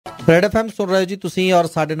Red FM ਸੁਣ ਰਹੇ ਜੀ ਤੁਸੀਂ ਔਰ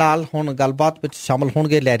ਸਾਡੇ ਨਾਲ ਹੁਣ ਗੱਲਬਾਤ ਵਿੱਚ ਸ਼ਾਮਲ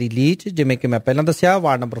ਹੋਣਗੇ ਲੈਰੀ ਲੀਚ ਜਿਵੇਂ ਕਿ ਮੈਂ ਪਹਿਲਾਂ ਦੱਸਿਆ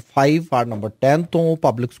ਵਾਰਡ ਨੰਬਰ 5 ਵਾਰਡ ਨੰਬਰ 10 ਤੋਂ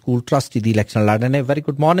ਪਬਲਿਕ ਸਕੂਲ ਟਰਸਟੀ ਦੀ ਇਲੈਕਸ਼ਨ ਲੜ ਰਹੇ ਨੇ very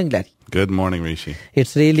good morning Larry Good morning, Rishi.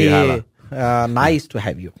 It's really nice to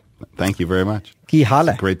have you. Thank you very much. ਕੀ ਹਾਲ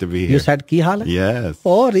ਹੈ? Great to be here. You said ਕੀ ਹਾਲ ਹੈ? Yes.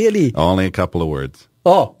 Oh, really? Only a couple of words.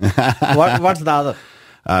 Oh, what's the other?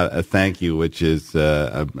 Thank you, which is,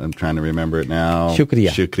 I'm trying to remember it now.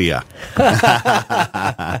 Shukriya. Shukriya.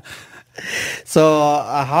 So,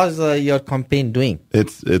 how's your campaign doing?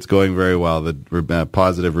 It's going very well. The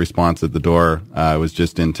positive response at the door. I was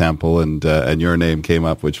just in Temple, and your name came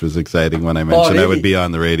up, which was exciting when I mentioned really? I would be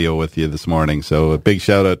on the radio with you this morning. So a big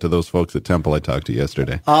shout out to those folks at Temple I talked to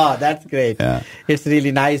yesterday. Oh, that's great. Yeah. It's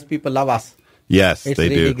really nice. People love us. Yes, it's they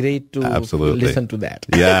do. It's really great to Absolutely. listen to that.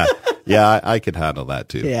 Yeah, I could handle that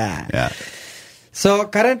too. Yeah. So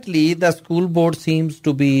currently, the school board seems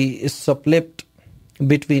to be split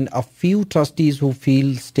between a few trustees who feel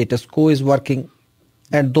status quo is working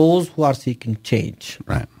and those who are seeking change.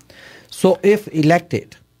 Right. So if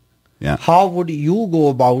elected, how would you go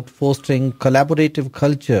about fostering collaborative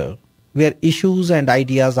culture where issues and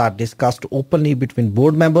ideas are discussed openly between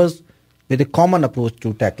board members with a common approach to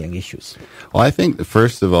tackling issues? Well, I think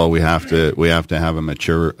first of all we have to have a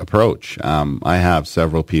mature approach. I have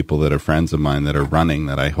several people that are friends of mine that are running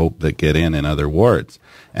that I hope that get in other wards,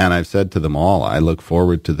 and I've said to them all, I look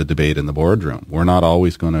forward to the debate in the boardroom. We're not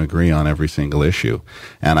always going to agree on every single issue,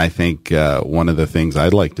 and I think one of the things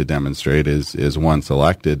I'd like to demonstrate is once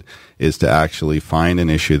elected is to actually find an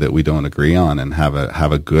issue that we don't agree on and have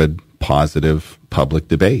a good, positive public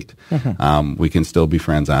debate. We can still be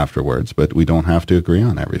friends afterwards, but we don't have to agree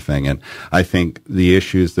on everything. And I think the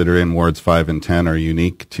issues that are in wards 5 and 10 are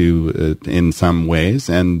unique to in some ways,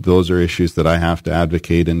 and those are issues that I have to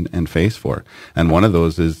advocate and face for. And one of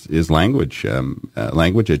those is language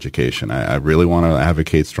education. I really want to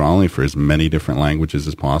advocate strongly for as many different languages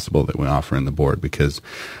as possible that we offer in the board, because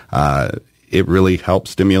it really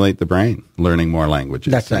helps stimulate the brain, learning more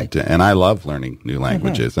languages. That's right. And I love learning new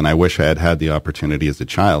languages, and I wish I had the opportunity as a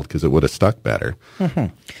child, because it would have stuck better.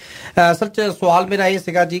 ਸੱਚ ਸਵਾਲ ਮੇਰਾ ਇਹ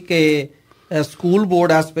ਸੀਗਾ ਜੀ ਕਿ school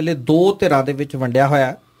board ਇਸ ਵੇਲੇ ਦੋ ਧਿਰਾਂ ਦੇ ਵਿੱਚ ਵੰਡਿਆ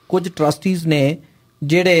ਹੋਇਆ। ਕੁਝ ਟਰਸਟੀਜ਼ ਨੇ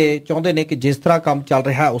ਜਿਹੜੇ ਚਾਹੁੰਦੇ ਨੇ ਕਿ ਜਿਸ ਤਰ੍ਹਾਂ ਕੰਮ ਚੱਲ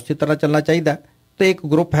ਰਿਹਾ ਉਸੇ ਤਰ੍ਹਾਂ ਚੱਲਣਾ ਚਾਹੀਦਾ, ਤੇ ਇੱਕ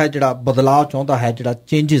ਗਰੁੱਪ ਹੈ ਜਿਹੜਾ ਬਦਲਾਅ ਚਾਹੁੰਦਾ ਹੈ, ਜਿਹੜਾ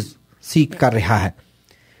ਚੇਂਜਸ ਸੀਕ ਕਰ ਰਿਹਾ ਹੈ।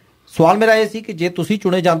 ਸਵਾਲ ਮੇਰਾ ਇਹ ਸੀ ਕਿ ਜੇ ਤੁਸੀਂ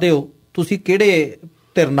ਚੁਣੇ ਜਾਂਦੇ ਹੋ, ਤੁਸੀਂ ਕਿਹੜੇ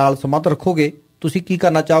ਧਿਰ ਨਾਲ ਸੰਬੰਧ ਰੱਖੋਗੇ, ਤੁਸੀਂ ਕੀ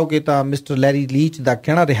ਕਰਨਾ ਚਾਹੋਗੇ? ਤਾਂ ਮਿਸਟਰ ਲੈਰੀ ਲੀਚ ਦਾ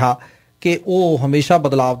ਕਹਿਣਾ ਰਿਹਾ ਕਿ ਉਹ ਹਮੇਸ਼ਾ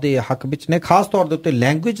ਬਦਲਾਵ ਦੇ ਹੱਕ ਵਿੱਚ ਨੇ, ਖਾਸ ਤੌਰ ਦੇ ਉੱਤੇ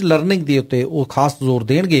ਲੈਂਗੁਏਜ ਲਰਨਿੰਗ ਦੇ ਉੱਤੇ ਉਹ ਖਾਸ ਜ਼ੋਰ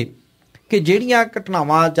ਦੇਣਗੇ ਕਿ ਜਿਹੜੀਆਂ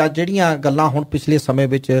ਘਟਨਾਵਾਂ ਜਾਂ ਜਿਹੜੀਆਂ ਗੱਲਾਂ ਹੁਣ ਪਿਛਲੇ ਸਮੇਂ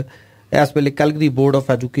ਵਿੱਚ ਇਸ ਵੇਲੇ ਕੈਲਗਰੀ ਬੋਰਡ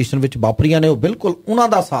ਆਫ ਐਜੂਕੇਸ਼ਨ ਵਿੱਚ ਵਾਪਰੀਆਂ ਨੇ, ਉਹ ਬਿਲਕੁਲ ਉਹਨਾਂ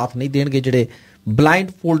ਦਾ ਸਾਥ ਨਹੀਂ ਦੇਣਗੇ ਜਿਹੜੇ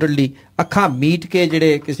ਬਲਾਈਂਡ ਫੋਲਡਲੀ ਅੱਖਾਂ ਮੀਟ ਕੇ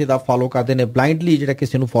ਜਿਹੜੇ ਕਿਸੇ ਦਾ ਫੋਲੋ ਕਰਦੇ ਨੇ, ਬਲਾਈਂਡਲੀ ਜਿਹੜੇ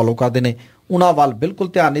ਕਿਸੇ ਨੂੰ ਫੋਲੋ ਕਰਦੇ ਨੇ, ਉਹਨਾਂ ਵੱਲ ਬਿਲਕੁਲ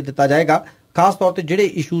ਧਿਆਨ ਨਹੀਂ ਦਿੱਤਾ ਜਾਏਗਾ। ਖਾਸ ਤੌਰ ਤੇ ਜਿਹੜੇ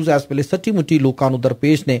ਇਸ਼ੂਜ਼ ਇਸ ਵੇਲੇ ਸੱਚੀ ਮੁੱਚੀ ਲੋਕਾਂ ਨੂੰ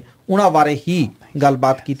ਦਰਪੇਸ਼ ਨੇ, ਉਹਨਾਂ ਬਾਰੇ ਹੀ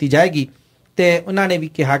ਗੱਲਬਾਤ ਕੀਤੀ ਜਾਏਗੀ। ਤੇ ਉਹਨਾਂ ਨੇ ਵੀ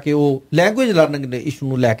ਕਿਹਾ ਕਿ ਉਹ ਲੈਂਗੁਏਜ ਲਰਨਿੰਗ ਦੇ ਇਸ਼ੂ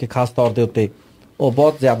ਨੂੰ ਲੈ ਕੇ ਖਾਸ ਤੌਰ ਦੇ ਉੱਤੇ ਉਹ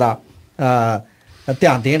ਬਹੁਤ ਜ਼ਿਆਦਾ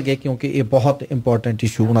ਧਿਆਨ ਦੇਣਗੇ, ਕਿਉਂਕਿ ਇਹ ਬਹੁਤ ਇੰਪੋਰਟੈਂਟ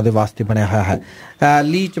ਇਸ਼ੂ ਉਹਨਾਂ ਦੇ ਵਾਸਤੇ ਬਣਿਆ ਹੋਇਆ ਹੈ।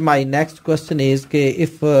 Leach, my next question is ਕਿ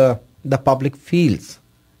if the public feels,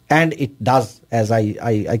 and it does, as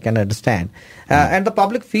I can understand, and the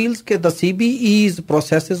public feels that the CBE's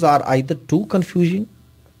processes are either too confusing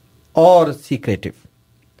or secretive.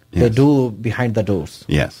 They do behind the doors.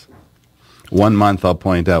 Yes. 1 month, I'll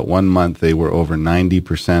point out, 1 month they were over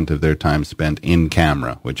 90% of their time spent in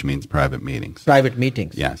camera, which means private meetings. Private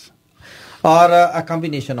meetings. Yes. Or a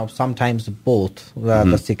combination of sometimes both,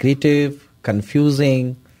 the secretive,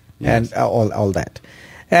 confusing, and all that.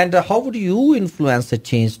 And how would you influence a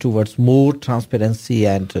change towards more transparency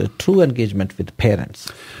and true engagement with parents?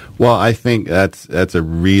 Well, I think that's a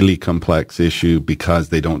really complex issue because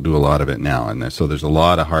they don't do a lot of it now, and so there's a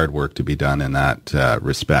lot of hard work to be done in that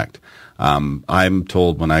respect. I'm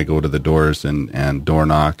told when I go to the doors and door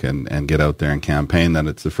knock and get out there and campaign that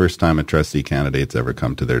it's the first time a trustee candidate's ever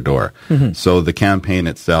come to their door. So the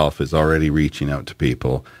campaign itself is already reaching out to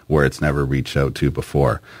people where it's never reached out to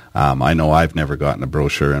before. I know I've never gotten a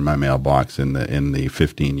brochure in my mailbox in the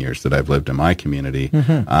 15 years that I've lived in my community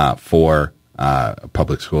for a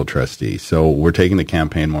public school trustee. So we're taking the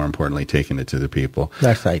campaign, more importantly, taking it to the people.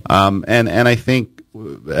 That's right. And I think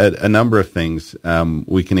a number of things.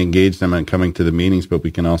 We can engage them in coming to the meetings, but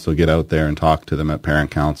we can also get out there and talk to them at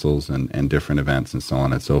parent councils and different events and so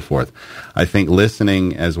on and so forth. I think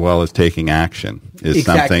listening as well as taking action is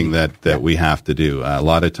something that we have to do. A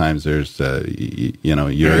lot of times there's,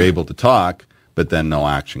 you're able to talk, but then no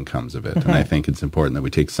action comes of it. And I think it's important that we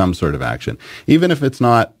take some sort of action. Even if it's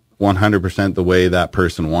not 100% the way that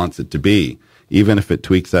person wants it to be, even if it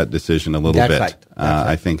tweaks that decision a little That's bit. right.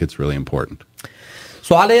 That's I think it's really important.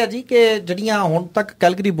 ਸਵਾਲ ਇਹ ਹੈ ਜੀ ਕਿ ਜਿਹੜੀਆਂ ਹੁਣ ਤੱਕ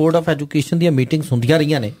Calgary board of education ਦੀਆਂ meetings ਹੁੰਦੀਆਂ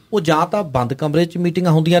ਰਹੀਆਂ ਨੇ, ਉਹ ਜਾਂ ਤਾਂ ਬੰਦ ਕਮਰੇ 'ਚ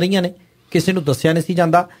ਮੀਟਿੰਗਾਂ ਹੁੰਦੀਆਂ ਰਹੀਆਂ ਨੇ, ਕਿਸੇ ਨੂੰ ਦੱਸਿਆ ਨਹੀਂ ਸੀ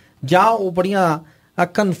ਜਾਂਦਾ, ਜਾਂ ਉਹ ਬੜੀਆਂ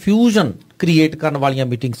ਕਨਫਿਊਜ਼ਨ ਕ੍ਰੀਏਟ ਕਰਨ ਵਾਲੀਆਂ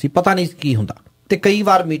ਮੀਟਿੰਗ ਸੀ, ਪਤਾ ਨਹੀਂ ਕੀ ਹੁੰਦਾ, ਤੇ ਕਈ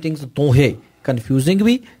ਵਾਰ ਮੀਟਿੰਗਸ ਦੋਹੇ ਕਨਫਿਊਜ਼ਿੰਗ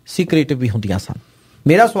ਵੀ ਸੀਕ੍ਰੇਟਿਵ ਵੀ ਹੁੰਦੀਆਂ ਸਨ।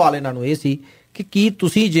 ਮੇਰਾ ਸਵਾਲ ਇਹਨਾਂ ਨੂੰ ਇਹ ਸੀ ਕਿ ਕੀ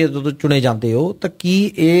ਤੁਸੀਂ ਜੇ ਜਦੋਂ ਚੁਣੇ ਜਾਂਦੇ ਹੋ ਤਾਂ ਕੀ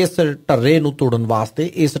ਇਸ ਢਰਰੇ ਨੂੰ ਤੋੜਨ ਵਾਸਤੇ,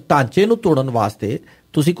 ਇਸ ਢਾਂਚੇ ਨੂੰ ਤੋੜਨ ਵਾਸਤੇ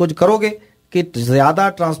ਤੁਸੀਂ ਕੁਝ ਕਰੋਗੇ ਕਿ ਜ਼ਿਆਦਾ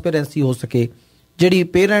ਟਰਾਂਸਪੇਰੈਂਸੀ ਹੋ ਸਕੇ, ਜਿਹੜੀ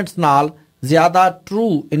ਪੇਰੈਂਟਸ ਨਾਲ ਜ਼ਿਆਦਾ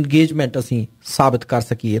ਟਰੂ ਇੰਗੇਜਮੈਂਟ ਅਸੀਂ ਸਾਬਿਤ ਕਰ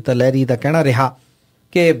ਸਕੀਏ? ਤਾਂ ਲਹਿਰੀ ਦਾ ਕਹਿਣਾ ਰਿਹਾ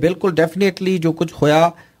ਕਿ ਬਿਲਕੁਲ ਡੈਫੀਨੇਟਲੀ ਜੋ ਕੁਝ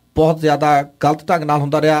ਹੋਇਆ ਬਹੁਤ ਜ਼ਿਆਦਾ ਗਲਤ ਢੰਗ ਨਾਲ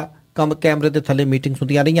ਹੁੰਦਾ ਰਿਹਾ, ਕੈਮਰੇ ਦੇ ਥੱਲੇ ਮੀਟਿੰਗਸ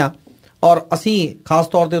ਹੁੰਦੀਆਂ ਰਹੀਆਂ, ਔਰ ਅਸੀਂ ਖਾਸ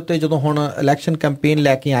ਤੌਰ ਦੇ ਉੱਤੇ ਜਦੋਂ ਹੁਣ ਇਲੈਕਸ਼ਨ ਕੈਂਪੇਨ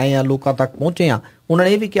ਲੈ ਕੇ ਆਏ ਹਾਂ, ਲੋਕਾਂ ਤੱਕ ਪਹੁੰਚੇ ਹਾਂ, ਉਹਨਾਂ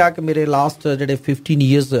ਨੇ ਇਹ ਵੀ ਕਿਹਾ ਕਿ ਮੇਰੇ ਲਾਸਟ ਜਿਹੜੇ 15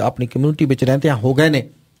 ਈਅਰਸ ਆਪਣੀ ਕਮਿਊਨਿਟੀ ਵਿੱਚ ਰਹਿੰਦਿਆਂ ਹੋ ਗਏ ਨੇ,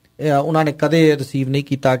 ਉਹਨਾਂ ਨੇ ਕਦੇ ਰਿਸੀਵ ਨਹੀਂ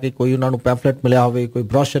ਕੀਤਾ ਕਿ ਕੋਈ ਉਹਨਾਂ ਨੂੰ ਪੈਂਫਲੇਟ ਮਿਲਿਆ ਹੋਵੇ, ਕੋਈ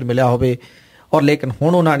ਬ੍ਰੋਸ਼ਰ ਮਿਲਿਆ ਹੋਵੇ, ਔਰ ਲੇਕਿਨ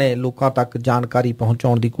ਹੁਣ ਉਹਨਾਂ ਨੇ ਲੋਕਾਂ ਤੱਕ ਜਾਣਕਾਰੀ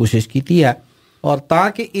ਪਹੁੰਚਾਉਣ ਦੀ ਕੋਸ਼ਿਸ਼ ਕੀਤੀ ਹੈ, ਔਰ ਤਾਂ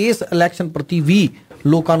ਕਿ ਇਸ ਇਲੈਕਸ਼ਨ ਪ੍ਰਤੀ ਵੀ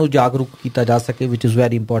ਲੋਕਾਂ ਨੂੰ ਜਾਗਰੂਕ ਕੀਤਾ ਜਾ ਸਕੇ, ਵਿਚ is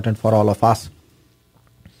very important for all of us.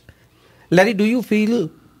 Larry, do you feel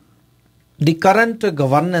the current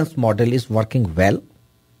governance model is working well,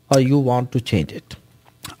 or you want to change it?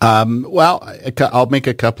 Well, I'll make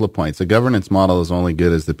a couple of points. The governance model is only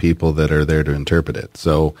good as the people that are there to interpret it.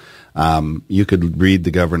 So you could read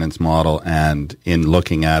the governance model and in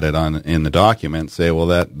looking at it in the document say, well,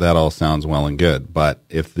 that all sounds well and good. But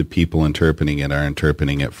if the people interpreting it are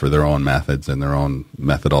interpreting it for their own methods and their own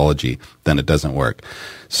methodology, then it doesn't work.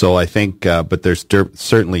 So I think, but there's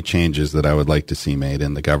certainly changes that I would like to see made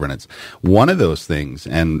in the governance. One of those things,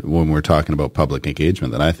 and when we're talking about public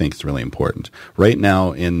engagement, that I think is really important. Right now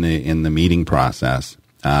in the meeting process,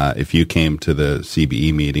 if you came to the CBE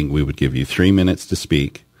meeting, we would give you 3 minutes to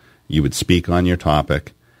speak. You would speak on your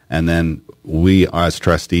topic, and then we as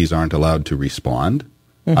trustees aren't allowed to respond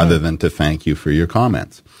other than to thank you for your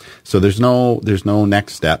comments. So there's no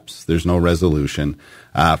next steps. There's no resolution.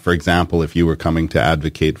 For example, if you were coming to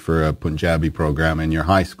advocate for a Punjabi program in your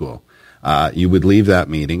high school, you would leave that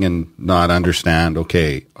meeting and not understand, okay,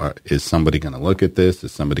 is somebody going to look at this?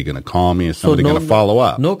 Is somebody going to call me? Is somebody going to follow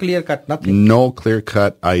up? No clear cut, nothing. No clear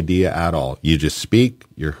cut idea at all. You just speak,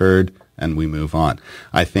 you're heard, and we move on.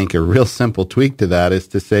 I think a real simple tweak to that is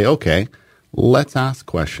to say, okay, let's ask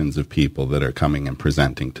questions of people that are coming and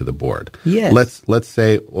presenting to the board. Yes. Let's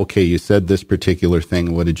say, okay, you said this particular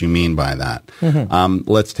thing. What did you mean by that?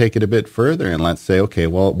 Let's take it a bit further and let's say, okay,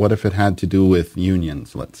 well, what if it had to do with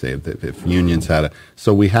unions? Let's say if unions had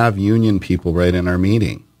so we have union people right in our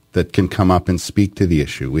meeting that can come up and speak to the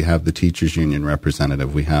issue. We have the teachers union representative.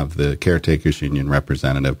 We have the caretakers union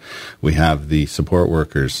representative. We have the support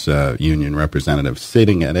workers union representative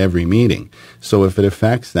sitting at every meeting. So if it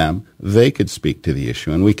affects them, they could speak to the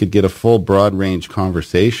issue and we could get a full broad range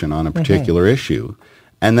conversation on a particular issue.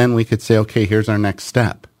 And then we could say, okay, here's our next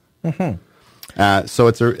step. So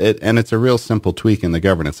it's a real simple tweak in the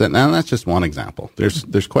governance. And that's just one example.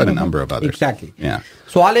 There's quite a number of others. Exactly. Yeah.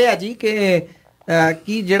 ਸਵਾਲ ਇਹ ਹੈ ਜੀ ਕਿ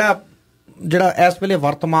ਕੀ ਜਿਹੜਾ ਇਸ ਵੇਲੇ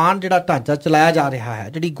ਵਰਤਮਾਨ ਜਿਹੜਾ ਢਾਂਚਾ ਚਲਾਇਆ ਜਾ ਰਿਹਾ ਹੈ,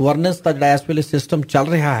 ਜਿਹੜੀ ਗਵਰਨੈਂਸ ਦਾ ਜਿਹੜਾ ਇਸ ਵੇਲੇ ਸਿਸਟਮ ਚੱਲ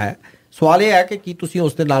ਰਿਹਾ ਹੈ, ਸਵਾਲ ਇਹ ਹੈ ਕਿ ਕੀ ਤੁਸੀਂ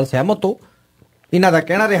ਉਸ ਦੇ ਨਾਲ ਸਹਿਮਤ ਹੋ? ਇਹਨਾਂ ਦਾ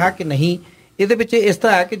ਕਹਿਣਾ ਰਿਹਾ ਕਿ ਨਹੀਂ, ਇਹਦੇ ਵਿੱਚ ਇਸ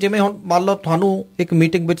ਤਰ੍ਹਾਂ ਹੈ ਕਿ ਜਿਵੇਂ ਹੁਣ ਮੰਨ ਲਓ ਤੁਹਾਨੂੰ ਇੱਕ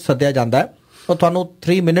ਮੀਟਿੰਗ ਵਿੱਚ ਸੱਦਿਆ ਜਾਂਦਾ ਹੈ, ਉਹ ਤੁਹਾਨੂੰ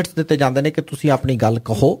 3 ਮਿੰਟਸ ਦਿੱਤੇ ਜਾਂਦੇ ਨੇ ਕਿ ਤੁਸੀਂ ਆਪਣੀ ਗੱਲ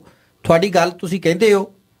ਕਹੋ, ਤੁਹਾਡੀ ਗੱਲ ਤੁਸੀਂ ਕਹਿੰਦੇ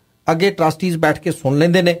ਹੋ, ਅੱਗੇ ਟਰਸਟੀਜ਼ ਬੈਠ ਕੇ ਸੁਣ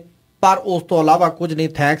ਲੈਂਦੇ ਨੇ, ਪਰ ਉਸ ਤੋਂ ਇਲਾਵਾ ਕੁਝ ਨਹੀਂ,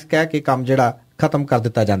 ਥੈਂਕਸ ਕਹਿ ਕੇ ਕੰਮ ਜਿਹੜਾ ਖਤਮ ਕਰ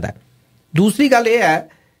ਦਿੱਤਾ ਜਾਂਦਾ ਹੈ। ਦੂਸਰੀ ਗੱਲ ਇਹ ਹੈ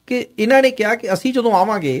ਕਿ ਇਹਨਾਂ ਨੇ ਕਿਹਾ ਕਿ ਅਸੀਂ ਜਦੋਂ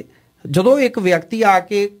ਆਵਾਂਗੇ, ਜਦੋਂ ਇੱਕ ਵਿਅਕਤੀ ਆ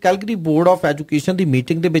ਕੇ Calgary board of education the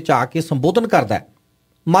meeting ਦੇ ਵਿੱਚ ਆ ਕੇ ਸੰਬੋਧਨ ਕਰਦਾ ਹੈ,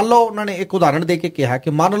 ਮੰਨ ਲਓ ਉਹਨਾਂ ਨੇ ਇੱਕ ਉਦਾਹਰਣ ਦੇ ਕੇ ਕਿਹਾ ਕਿ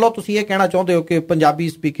ਮੰਨ ਲਓ ਤੁਸੀਂ ਇਹ ਕਹਿਣਾ ਚਾਹੁੰਦੇ ਹੋ ਕਿ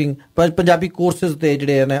ਪੰਜਾਬੀ ਕੋਰਸਿਸ ਦੇ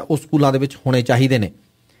ਜਿਹੜੇ ਨੇ ਉਹ ਸਕੂਲਾਂ ਦੇ ਵਿੱਚ ਹੋਣੇ ਚਾਹੀਦੇ ਨੇ,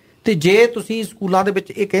 ਤੇ ਜੇ ਤੁਸੀਂ ਸਕੂਲਾਂ ਦੇ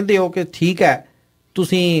ਵਿੱਚ ਇਹ ਕਹਿੰਦੇ ਹੋ ਕਿ ਠੀਕ ਹੈ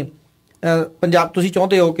ਤੁਸੀਂ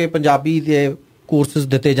ਚਾਹੁੰਦੇ ਹੋ ਕਿ ਪੰਜਾਬੀ ਦੇ ਕੋਰਸਿਸ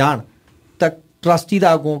ਦਿੱਤੇ ਜਾਣ, ਤਾਂ ਟਰਸਟੀ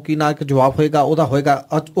ਦਾ ਅੱਗੋਂ ਕੀ ਨਾ ਇੱਕ ਜਵਾਬ ਹੋਏਗਾ, ਉਹਦਾ ਹੋਏਗਾ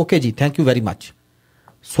ਓਕੇ ਜੀ, ਥੈਂਕ ਯੂ ਵੈਰੀ ਮੱਚ।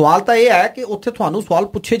 ਸਵਾਲ ਤਾਂ ਇਹ ਹੈ ਕਿ ਉੱਥੇ ਤੁਹਾਨੂੰ ਸਵਾਲ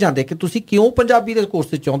ਪੁੱਛੇ ਜਾਂਦੇ ਕਿ ਤੁਸੀਂ ਕਿਉਂ ਪੰਜਾਬੀ ਦੇ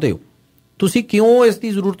ਕੋਰਸ ਚਾਹੁੰਦੇ ਹੋ, ਤੁਸੀਂ ਕਿਉਂ ਇਸ ਦੀ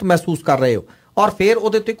ਜ਼ਰੂਰਤ ਮਹਿਸੂਸ ਕਰ ਰਹੇ ਹੋ, ਔਰ ਫਿਰ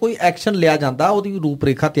ਉਹਦੇ ਉੱਤੇ ਕੋਈ ਐਕਸ਼ਨ ਲਿਆ ਜਾਂਦਾ, ਉਹਦੀ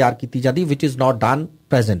ਰੂਪਰੇਖਾ ਤਿਆਰ ਕੀਤੀ ਜਾਂਦੀ, ਵਿਚ ਇਜ਼ ਨਾਟ ਡਨ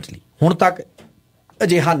ਪ੍ਰੈਜ਼ੈਂਟਲੀ। ਹੁਣ ਤੱਕ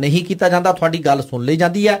ਅਜਿਹਾ ਨਹੀਂ ਕੀਤਾ ਜਾਂਦਾ। ਤੁਹਾਡੀ ਗੱਲ ਸੁਣ ਲਈ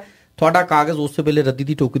ਜਾਂਦੀ ਹੈ, ਤੁਹਾਡਾ ਕਾਗਜ਼ ਉਸ ਵੇਲੇ ਰੱਦੀ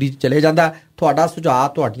ਦੀ ਟੋਕਰੀ 'ਚ ਚਲੇ ਜਾਂਦਾ, ਤੁਹਾਡਾ ਸੁਝਾਅ,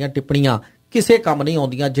 ਤੁਹਾਡੀਆਂ ਟਿੱਪਣੀਆਂ ਕਿਸੇ ਕੰਮ ਨਹੀਂ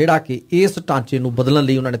ਆਉਂਦੀਆਂ, ਜਿਹੜਾ ਕਿ ਇਸ ਢਾਂਚੇ ਨੂੰ ਬਦਲਣ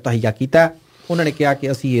ਲਈ ਉਹਨਾਂ ਨੇ ਤਹਈਆ ਕੀਤਾ। ਉਹਨਾਂ ਨੇ ਕਿਹਾ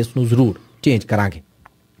ਕਿ ਅਸੀਂ ਇਸ ਨੂੰ ਜ਼ਰੂਰ ਚੇਂਜ ਕਰਾਂਗੇ।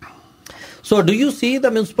 So do you see the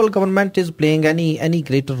municipal government is playing any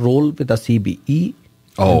greater role with the CBE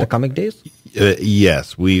in the coming days? Yes,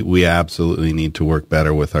 we absolutely need to work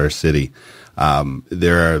better with our city.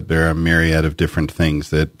 There are a myriad of different things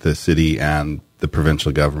that the city and the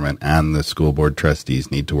provincial government and the school board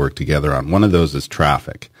trustees need to work together on. One of those is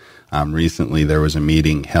traffic. Recently, there was a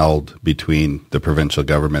meeting held between the provincial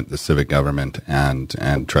government, the civic government,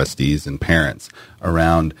 and trustees and parents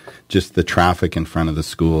around just the traffic in front of the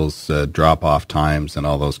schools, drop-off times, and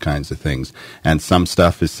all those kinds of things. And some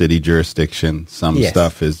stuff is city jurisdiction, some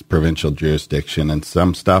stuff is provincial jurisdiction, and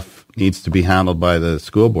some stuff needs to be handled by the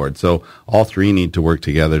school board. So all three need to work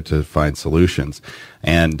together to find solutions.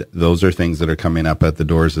 And those are things that are coming up at the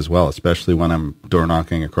doors as well, especially when I'm door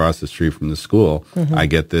knocking across the street from the school. I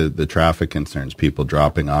get the traffic concerns, people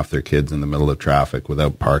dropping off their kids in the middle of traffic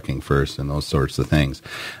without parking first and those sorts of things.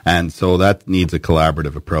 And so that needs a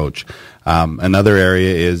collaborative approach. Another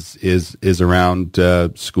area is around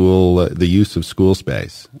school, the use of school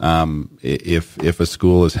space. If a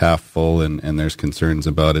school is half full and there's concerns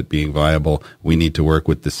about it being viable, we need to work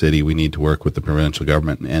with the city, we need to work with the provincial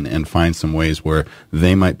government and find some ways where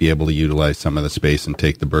they might be able to utilize some of the space and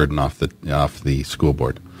take the burden off the school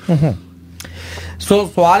board. ਸੋ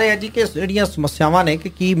ਸਵਾਲ ਹੈ ਜੀ ਕਿ ਜਿਹੜੀਆਂ ਸਮੱਸਿਆਵਾਂ ਨੇ ਕਿ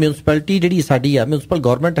ਕੀ municipality ਜਿਹੜੀ ਸਾਡੀ ਆ ਮਿਊਨਿਸਪਲ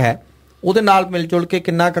ਗਵਰਨਮੈਂਟ ਹੈ ਉਹਦੇ ਨਾਲ ਮਿਲ ਜੁਲ ਕੇ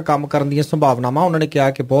ਕਿੰਨਾ ਕੁ ਕੰਮ ਕਰਨ ਦੀਆਂ ਸੰਭਾਵਨਾਵਾਂ ਉਹਨਾਂ ਨੇ ਕਿਹਾ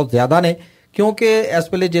ਕਿ ਬਹੁਤ ਜ਼ਿਆਦਾ ਨੇ ਕਿਉਂਕਿ ਇਸ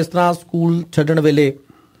ਵੇਲੇ ਜਿਸ ਤਰ੍ਹਾਂ ਸਕੂਲ ਛੱਡਣ ਵੇਲੇ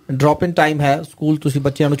ਡ੍ਰੌਪ ਇਨ ਟਾਈਮ ਹੈ ਸਕੂਲ ਤੁਸੀਂ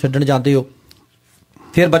ਬੱਚਿਆਂ ਨੂੰ ਛੱਡਣ ਜਾਂਦੇ ਹੋ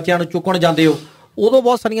ਫਿਰ ਬੱਚਿਆਂ ਨੂੰ ਚੁੱਕਣ ਜਾਂਦੇ ਹੋ ਉਦੋਂ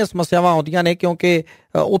ਬਹੁਤ ਸਾਰੀਆਂ ਸਮੱਸਿਆਵਾਂ ਆਉਂਦੀਆਂ ਨੇ ਕਿਉਂਕਿ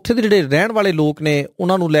ਉੱਥੇ ਦੇ ਜਿਹੜੇ ਰਹਿਣ ਵਾਲੇ ਲੋਕ ਨੇ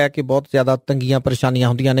ਉਹਨਾਂ ਨੂੰ ਲੈ ਕੇ ਬਹੁਤ ਜ਼ਿਆਦਾ ਤੰਗੀਆਂ ਪਰੇਸ਼ਾਨੀਆਂ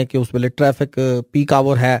ਹੁੰਦੀਆਂ ਨੇ ਕਿ ਉਸ ਵੇਲੇ ਟ੍ਰੈਫਿਕ ਪੀਕ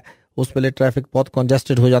ਆਵਰ ਹੈ ਉਸ ਵੇਲੇ ਟ੍ਰੈਫਿਕ ਬਹੁਤ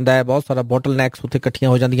ਕੰਜੈਸਟਡ ਹੋ ਜਾਂਦਾ ਹੈ ਬਹੁਤ ਸਾਰਾ ਬੋਟਲ ਨੈਕਸ ਉੱਥੇ ਇਕੱਠੀਆਂ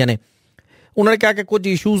ਹੋ ਜਾਂਦੀਆਂ ਨੇ ਉਹਨਾਂ ਨੇ ਕਿਹਾ ਕਿ ਕੁਝ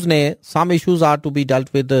ਇਸ਼ੂਜ਼ ਨੇ ਸਮ issues R to be dealt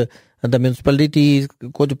with the municipality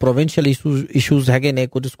ਕੁਝ ਪ੍ਰੋਵਿੰਸ਼ੀਅਲ ਇਸ਼ੂਜ਼ ਹੈਗੇ ਨੇ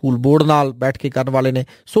ਕੁਝ ਸਕੂਲ ਬੋਰਡ ਨਾਲ ਬੈਠ ਕੇ ਕਰਨ ਵਾਲੇ ਨੇ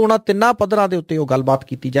ਸੋ ਉਹਨਾਂ ਤਿੰਨਾਂ ਪੱਧਰਾਂ ਦੇ ਉੱਤੇ ਉਹ ਗੱਲਬਾਤ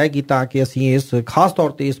ਕੀਤੀ ਜਾਏਗੀ ਤਾਂ ਕਿ ਅਸੀਂ ਇਸ ਖਾਸ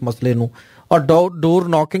ਤੌਰ 'ਤੇ ਇਸ ਮਸਲੇ ਨੂੰ ਔਰ ਡੋਰ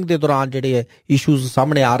ਨੌਕਿੰਗ ਦੇ ਦੌਰਾਨ ਜਿਹੜੇ ਇਸ਼ੂਜ਼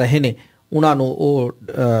ਸਾਹਮਣੇ ਆ ਰਹੇ ਨੇ ਉਹਨਾਂ ਨੂੰ ਉਹ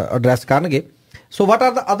ਐਡਰੈਸ ਕਰਨਗੇ ਸੋ what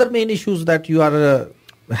are the other main issues that you are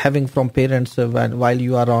having from parents while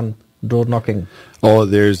you are on door knocking? Oh,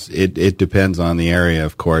 it depends on the area,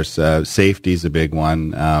 of course. Safety is a big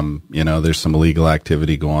one. There's some illegal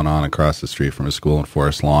activity going on across the street from a school in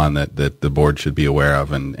Forest Lawn that the board should be aware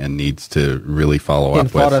of and needs to really follow up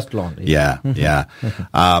with. In Forest Lawn.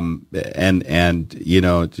 And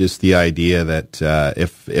just the idea that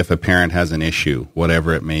if a parent has an issue,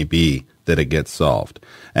 whatever it may be, that it gets solved.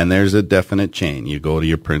 And there's a definite chain. You go to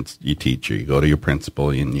your teacher, you go to your principal,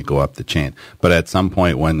 and you go up the chain. But at some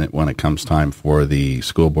point when it comes time for the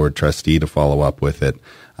school board trustee to follow up with it,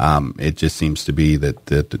 it just seems to be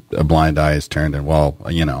that a blind eye is turned and,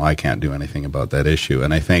 I can't do anything about that issue.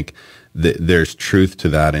 And I think there's truth to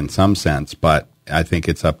that in some sense, but I think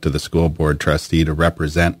it's up to the school board trustee to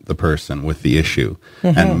represent the person with the issue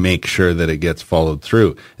and make sure that it gets followed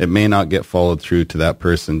through. It may not get followed through to that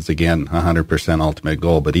person's, again, 100% ultimate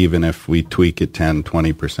goal, but even if we tweak it 10,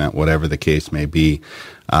 20%, whatever the case may be,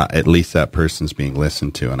 at least that person's being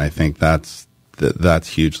listened to. And I think that's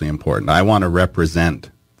hugely important. I want to represent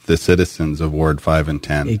the citizens of Ward 5 and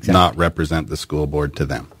 10, not represent the school board to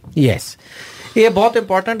them. Yes. ਇਹ ਬਹੁਤ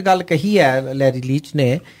important ਗੱਲ ਕਹੀ ਹੈ Larry leach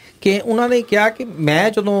ਨੇ ਕਿ ਉਹਨਾਂ ਨੇ ਕਿਹਾ ਕਿ ਮੈਂ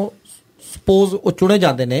ਜਦੋਂ ਸਪੋਜ਼ ਉਹ ਚੁਣੇ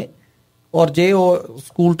ਜਾਂਦੇ ਨੇ ਔਰ ਜੇ ਉਹ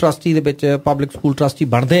ਸਕੂਲ ਟਰਸਟੀ ਦੇ ਵਿੱਚ ਪਬਲਿਕ ਸਕੂਲ ਟਰਸਟੀ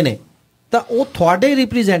ਬਣਦੇ ਨੇ ਤਾਂ ਉਹ ਤੁਹਾਡੇ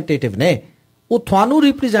ਰਿਪਰੈਜ਼ੈਂਟੇਟਿਵ ਨੇ ਉਹ ਤੁਹਾਨੂੰ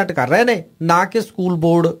ਰਿਪਰੈਜ਼ੈਂਟ ਕਰ ਰਹੇ ਨੇ ਨਾ ਕਿ ਸਕੂਲ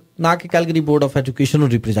ਬੋਰਡ ਨਾ ਕਿ ਕੈਲਗਰੀ ਬੋਰਡ ਆਫ ਐਜੂਕੇਸ਼ਨ ਨੂੰ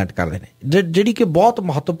ਰਿਪਰੈਜ਼ੈਂਟ ਕਰਦੇ ਨੇ ਜਿਹੜੀ ਕਿ ਬਹੁਤ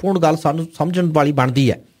ਮਹੱਤਵਪੂਰਨ ਗੱਲ ਸਾਨੂੰ ਸਮਝਣ ਵਾਲੀ ਬਣਦੀ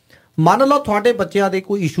ਹੈ ਮੰਨ ਲਓ ਤੁਹਾਡੇ ਬੱਚਿਆਂ ਦੇ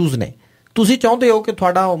ਕੋਈ ਇਸ਼ੂਜ਼ ਨੇ ਤੁਸੀਂ ਚਾਹੁੰਦੇ ਹੋ ਕਿ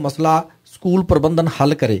ਤੁਹਾਡਾ ਉਹ ਮਸਲਾ ਸਕੂਲ ਪ੍ਰਬੰਧਨ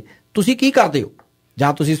ਹੱਲ ਕਰੇ ਤੁਸੀਂ ਕੀ ਕਰਦੇ ਹੋ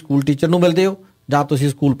ਜਾਂ ਤੁਸੀਂ ਸਕੂਲ ਟੀਚਰ ਨੂੰ ਮਿਲਦੇ ਹੋ ਜਾਂ ਤੁਸੀਂ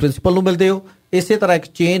ਸਕੂਲ ਪ੍ਰਿੰਸੀਪਲ ਨੂੰ ਮਿਲਦੇ ਹੋ ਇਸੇ ਤਰ੍ਹਾਂ ਇੱਕ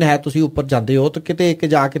ਚੇਨ ਹੈ ਤੁਸੀਂ ਉੱਪਰ ਜਾਂਦੇ ਹੋ ਤਾਂ ਕਿਤੇ ਇੱਕ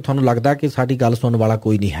ਜਾ ਕੇ ਤੁਹਾਨੂੰ ਲੱਗਦਾ ਕਿ ਸਾਡੀ ਗੱਲ ਸੁਣਨ ਵਾਲਾ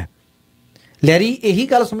ਕੋਈ ਨਹੀਂ ਹੈ ਲੈਰੀ ਇਹੀ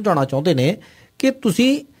ਗੱਲ ਸਮਝਾਉਣਾ ਚਾਹੁੰਦੇ ਨੇ ਕਿ ਤੁਸੀਂ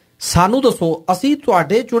ਸਾਨੂੰ ਦੱਸੋ ਅਸੀਂ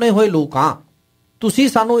ਤੁਹਾਡੇ ਚੁਣੇ ਹੋਏ ਲੋਕ ਹਾਂ ਤੁਸੀਂ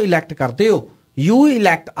ਸਾਨੂੰ ਇਲੈਕਟ ਕਰਦੇ ਹੋ ਯੂ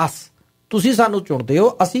ਇਲੈਕਟ ਅਸ ਤੁਸੀਂ ਸਾਨੂੰ ਚੁਣਦੇ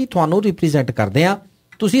ਹੋ ਅਸੀਂ ਤੁਹਾਨੂੰ ਰਿਪਰੈਜ਼ੈਂਟ ਕਰਦੇ ਹਾਂ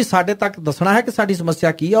ਤੁਸੀਂ ਸਾਡੇ ਤੱਕ ਦੱਸਣਾ ਹੈ ਕਿ ਸਾਡੀ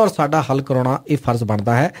ਸਮੱਸਿਆ ਕੀ ਹੈ ਔਰ ਸਾਡਾ ਹੱਲ ਕਰਾਉਣਾ ਇਹ ਫਰਜ਼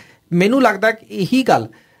ਬਣਦਾ ਹੈ ਮੈਨੂੰ ਲੱਗਦਾ ਕਿ ਇਹੀ ਗੱਲ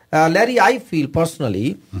Larry, I feel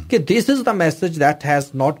personally that this is the message that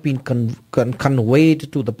has not been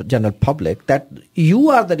conveyed to the general public, that you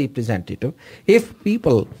are the representative.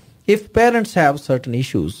 If parents have certain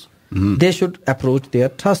issues, they should approach their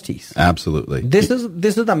trustees. Absolutely. This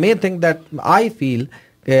is the main thing that I feel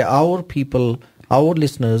our people, our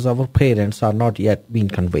listeners, our parents are not yet being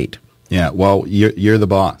conveyed. Yeah, well, you're the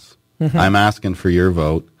boss. I'm asking for your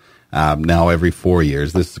vote. Now every 4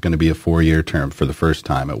 years. This is going to be a 4-year term for the first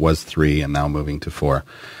time. It was 3 and now moving to 4.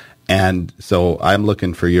 And so I'm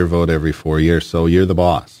looking for your vote every 4 years. So you're the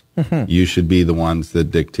boss. You should be the ones that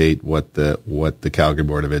dictate what the Calgary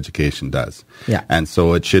Board of Education does. Yeah. And so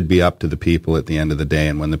it should be up to the people at the end of the day.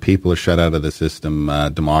 And when the people are shut out of the system,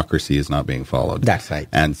 democracy is not being followed. That's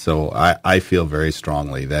right. And so I feel very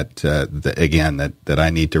strongly that, that I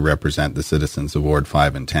need to represent the citizens of Ward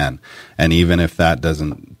 5 and 10. And even if that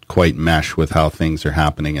doesn't quite mesh with how things are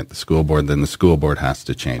happening at the school board, then the school board has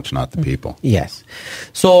to change, not the people. Yes.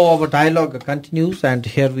 So our dialogue continues, and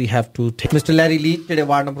here we have to take Mr. Larry Leach, ਜਿਹੜੇ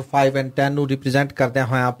ward number 5 and 10 ਨੂੰ represent ਕਰਦਿਆਂ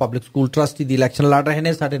ਹੋਇਆਂ public school trustee ਦੀ election ਲੜ ਰਹੇ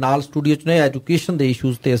ਨੇ। ਸਾਡੇ ਨਾਲ studio 'ਚ ਨੇ ਐਜੂਕੇਸ਼ਨ ਦੇ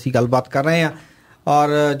ਇਸ਼ੂਜ਼ ਤੇ ਅਸੀਂ ਗੱਲਬਾਤ ਕਰ ਰਹੇ ਹਾਂ,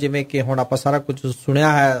 ਔਰ ਜਿਵੇਂ ਕਿ ਹੁਣ ਆਪਾਂ ਸਾਰਾ ਕੁਝ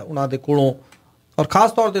ਸੁਣਿਆ ਹੈ ਉਹਨਾਂ ਦੇ ਕੋਲੋਂ, ਔਰ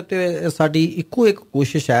ਖਾਸ ਤੌਰ ਦੇ ਉੱਤੇ ਸਾਡੀ ਇੱਕੋ ਇੱਕ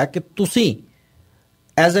ਕੋਸ਼ਿਸ਼ ਹੈ ਕਿ ਤੁਸੀਂ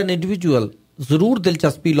ਐਜ਼ ਐਨ ਇੰਡੀਵਿਜੂਅਲ ਜ਼ਰੂਰ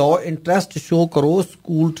ਦਿਲਚਸਪੀ ਲਓ, ਇੰਟਰਸਟ ਸ਼ੋ ਕਰੋ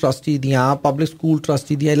ਸਕੂਲ ਟਰਸਟੀ ਦੀਆਂ, ਪਬਲਿਕ ਸਕੂਲ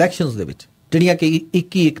ਟਰਸਟੀ ਦੀਆਂ ਇਲੈਕਸ਼ਨਸ ਦੇ ਵਿੱਚ, ਜਿਹੜੀਆਂ ਕਿ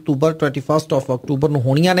 21 ਅਕਤੂਬਰ 21 ਅਕਤੂਬਰ ਨੂੰ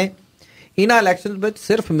ਹੋਣੀਆਂ ਨੇ। ਇਹਨਾਂ ਇਲੈਕਸ਼ਨ ਵਿੱਚ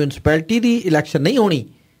ਸਿਰਫ ਮਿਊਨਿਸਪੈਲਿਟੀ ਦੀ ਇਲੈਕਸ਼ਨ ਨਹੀਂ ਹੋਣੀ,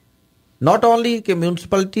 ਨਾਟ ਓਨਲੀ ਕਿ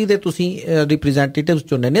ਮਿਊਨਿਸਪੈਲਿਟੀ ਦੇ ਤੁਸੀਂ ਰਿਪਰੈਜ਼ੈਂਟੇਟਿਵਸ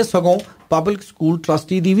ਚੁਣਨੇ ਨੇ, ਸਗੋਂ ਪਬਲਿਕ ਸਕੂਲ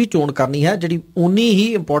ਟਰਸਟੀ ਦੀ ਵੀ ਚੋਣ ਕਰਨੀ ਹੈ, ਜਿਹੜੀ ਉਨੀ ਹੀ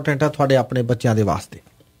ਇੰਪੋਰਟੈਂਟ ਹੈ ਤੁਹਾਡੇ ਆਪਣੇ ਬੱਚਿਆਂ ਦੇ ਵਾਸਤੇ।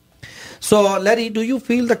 ਸੋ Larry, do you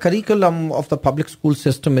feel the curriculum of the public school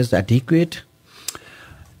system is adequate?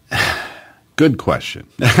 Good question.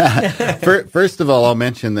 First of all, I'll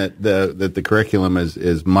mention that the curriculum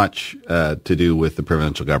is much to do with the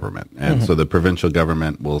provincial government, and so the provincial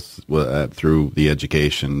government will through the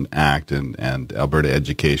Education Act and Alberta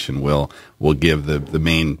Education will give the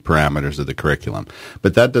main parameters of the curriculum.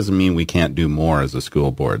 But that doesn't mean we can't do more as a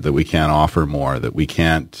school board, that we can't offer more, that we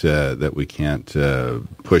can't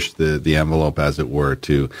push the envelope, as it were,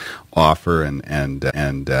 to offer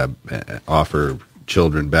and offer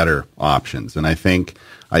children better options. And I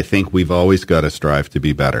think we've always got to strive to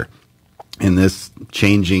be better. In this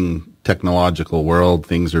changing technological world,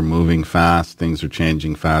 things are moving fast, things are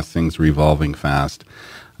changing fast, things are evolving fast.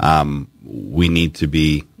 We need to be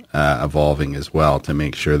evolving as well to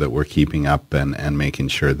make sure that we're keeping up and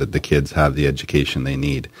making sure that the kids have the education they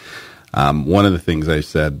need. One of the things I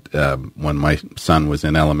said when my son was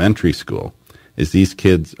in elementary school is these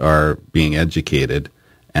kids are being educated,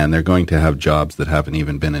 and they're going to have jobs that haven't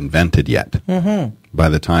even been invented yet. By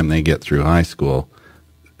the time they get through high school,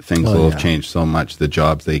 things will have changed so much, the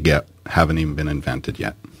jobs they get haven't even been invented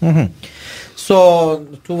yet. So,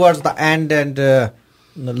 towards the end and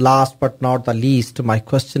last but not the least, my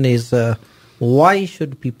question is, why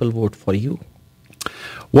should people vote for you?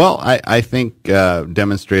 Well, I think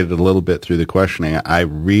demonstrated a little bit through the questioning, I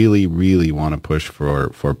really, really want to push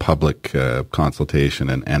for public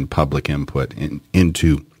consultation and public input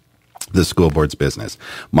into the school board's business.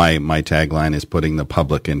 My tagline is putting the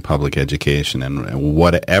public in public education, and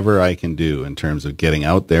whatever I can do in terms of getting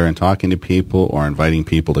out there and talking to people or inviting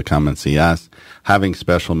people to come and see us, having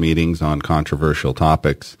special meetings on controversial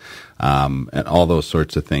topics, and all those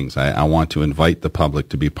sorts of things. I want to invite the public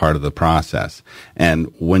to be part of the process. And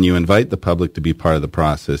when you invite the public to be part of the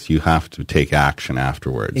process, you have to take action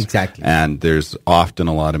afterwards. Exactly. And there's often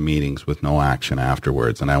a lot of meetings with no action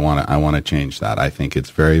afterwards. And I want to change that. I think it's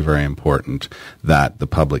very, very important that the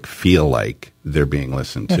public feel like they're being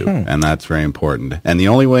listened to. And that's very important. And the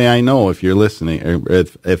only way I know if you're listening, or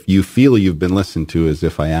if you feel you've been listened to, is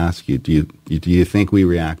if I ask you, do you think we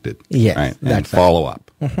reacted? Yes. Right? And follow up.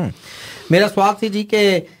 ਮੇਰਾ ਸਵਾਲ ਸੀ ਜੀ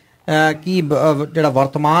ਕਿ ਜਿਹੜਾ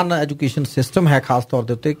ਵਰਤਮਾਨ education system ਹੈ ਖਾਸ ਤੌਰ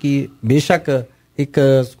ਦੇ ਉੱਤੇ, ਕਿ ਬੇਸ਼ੱਕ ਇੱਕ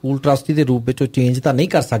ਸਕੂਲ ਟਰਸਟੀ ਦੇ ਰੂਪ ਵਿੱਚ ਉਹ ਚੇਂਜ ਤਾਂ ਨਹੀਂ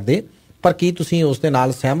ਕਰ ਸਕਦੇ, ਪਰ ਕੀ ਤੁਸੀਂ ਉਸ ਦੇ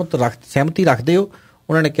ਨਾਲ ਸਹਿਮਤੀ ਰੱਖਦੇ ਹੋ?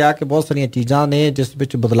 ਉਹਨਾਂ ਨੇ ਕਿਹਾ ਕਿ ਬਹੁਤ ਸਾਰੀਆਂ ਚੀਜ਼ਾਂ ਨੇ ਜਿਸ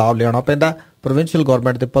ਵਿੱਚ ਬਦਲਾਅ ਲਿਆਉਣਾ ਪੈਂਦਾ। ਪ੍ਰੋਵਿੰਸ਼ੀਅਲ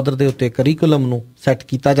ਗੌਰਮੈਂਟ ਦੇ ਪੱਧਰ ਦੇ ਉੱਤੇ ਕਰਿਕੂਲਮ ਨੂੰ ਸੈੱਟ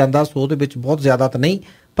ਕੀਤਾ ਜਾਂਦਾ, ਸੋ ਉਹਦੇ ਵਿੱਚ ਬਹੁਤ ਜ਼ਿਆਦਾ ਤਾਂ ਨਹੀਂ,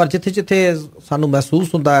 ਪਰ ਜਿੱਥੇ ਜਿੱਥੇ ਸਾਨੂੰ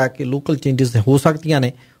ਮਹਿਸੂਸ ਹੁੰਦਾ ਹੈ ਕਿ ਲੋਕਲ ਚੇਂਜਸ ਹੋ ਸਕਦੀਆਂ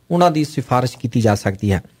ਨੇ, ਉਹਨਾਂ ਦੀ ਸਿਫਾਰਿਸ਼ ਕੀਤੀ ਜਾ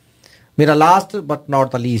ਸਕਦੀ ਹੈ। ਮੇਰਾ last but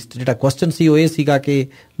not the least ਜਿਹੜਾ ਕੁਐਸਚਨ ਸੀ ਉਹ ਇਹ ਸੀਗਾ ਕਿ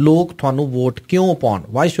ਲੋਕ ਤੁਹਾਨੂੰ ਵੋਟ ਕਿਉਂ ਪਾਉਣ?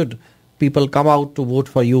 Why should people come out to vote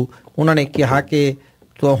for you? ਉਹਨਾਂ ਨੇ ਕਿਹਾ ਕਿ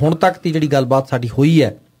ਹੁਣ ਤੱਕ ਦੀ ਜਿਹੜੀ ਗੱਲਬਾਤ ਸਾਡੀ ਹੋਈ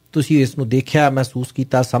ਹੈ, ਤੁਸੀਂ ਇਸ ਨੂੰ ਦੇਖਿਆ, ਮਹਿਸੂਸ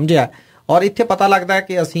ਕੀਤਾ, ਸਮਝਿਆ, ਔਰ ਇੱਥੇ ਪਤਾ ਲੱਗਦਾ ਹੈ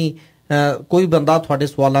ਕਿ ਅਸੀਂ ਕੋਈ ਬੰਦਾ ਤੁਹਾਡੇ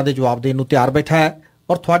ਸਵਾਲਾਂ ਦੇ ਜਵਾਬ ਦੇਣ ਨੂੰ ਤਿਆਰ ਬੈਠਾ ਹੈ,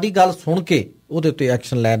 ਔਰ ਤੁਹਾਡੀ ਗੱਲ ਸੁਣ ਕੇ ਉਹਦੇ ਉੱਤੇ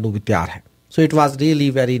ਐਕਸ਼ਨ ਲੈਣ ਨੂੰ ਵੀ ਤਿਆਰ ਹੈ। So it was really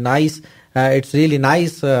very nice, it's really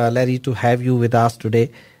nice Larry to have you with us today,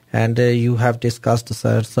 and you have discussed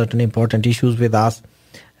certain important issues with us,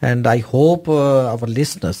 and I hope our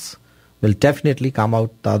listeners will definitely come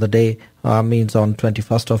out the other day, means on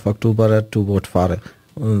 21st of October, to vote for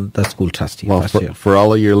the school trustee. Well, for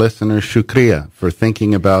all of your listeners, shukriya for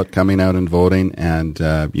thinking about coming out and voting, and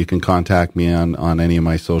you can contact me on any of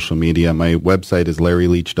my social media. My website is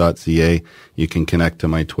larryleach.ca. You can connect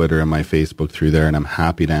to my Twitter and my Facebook through there, and I'm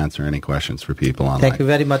happy to answer any questions for people online. Thank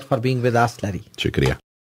you very much for being with us, Larry. Shukriya.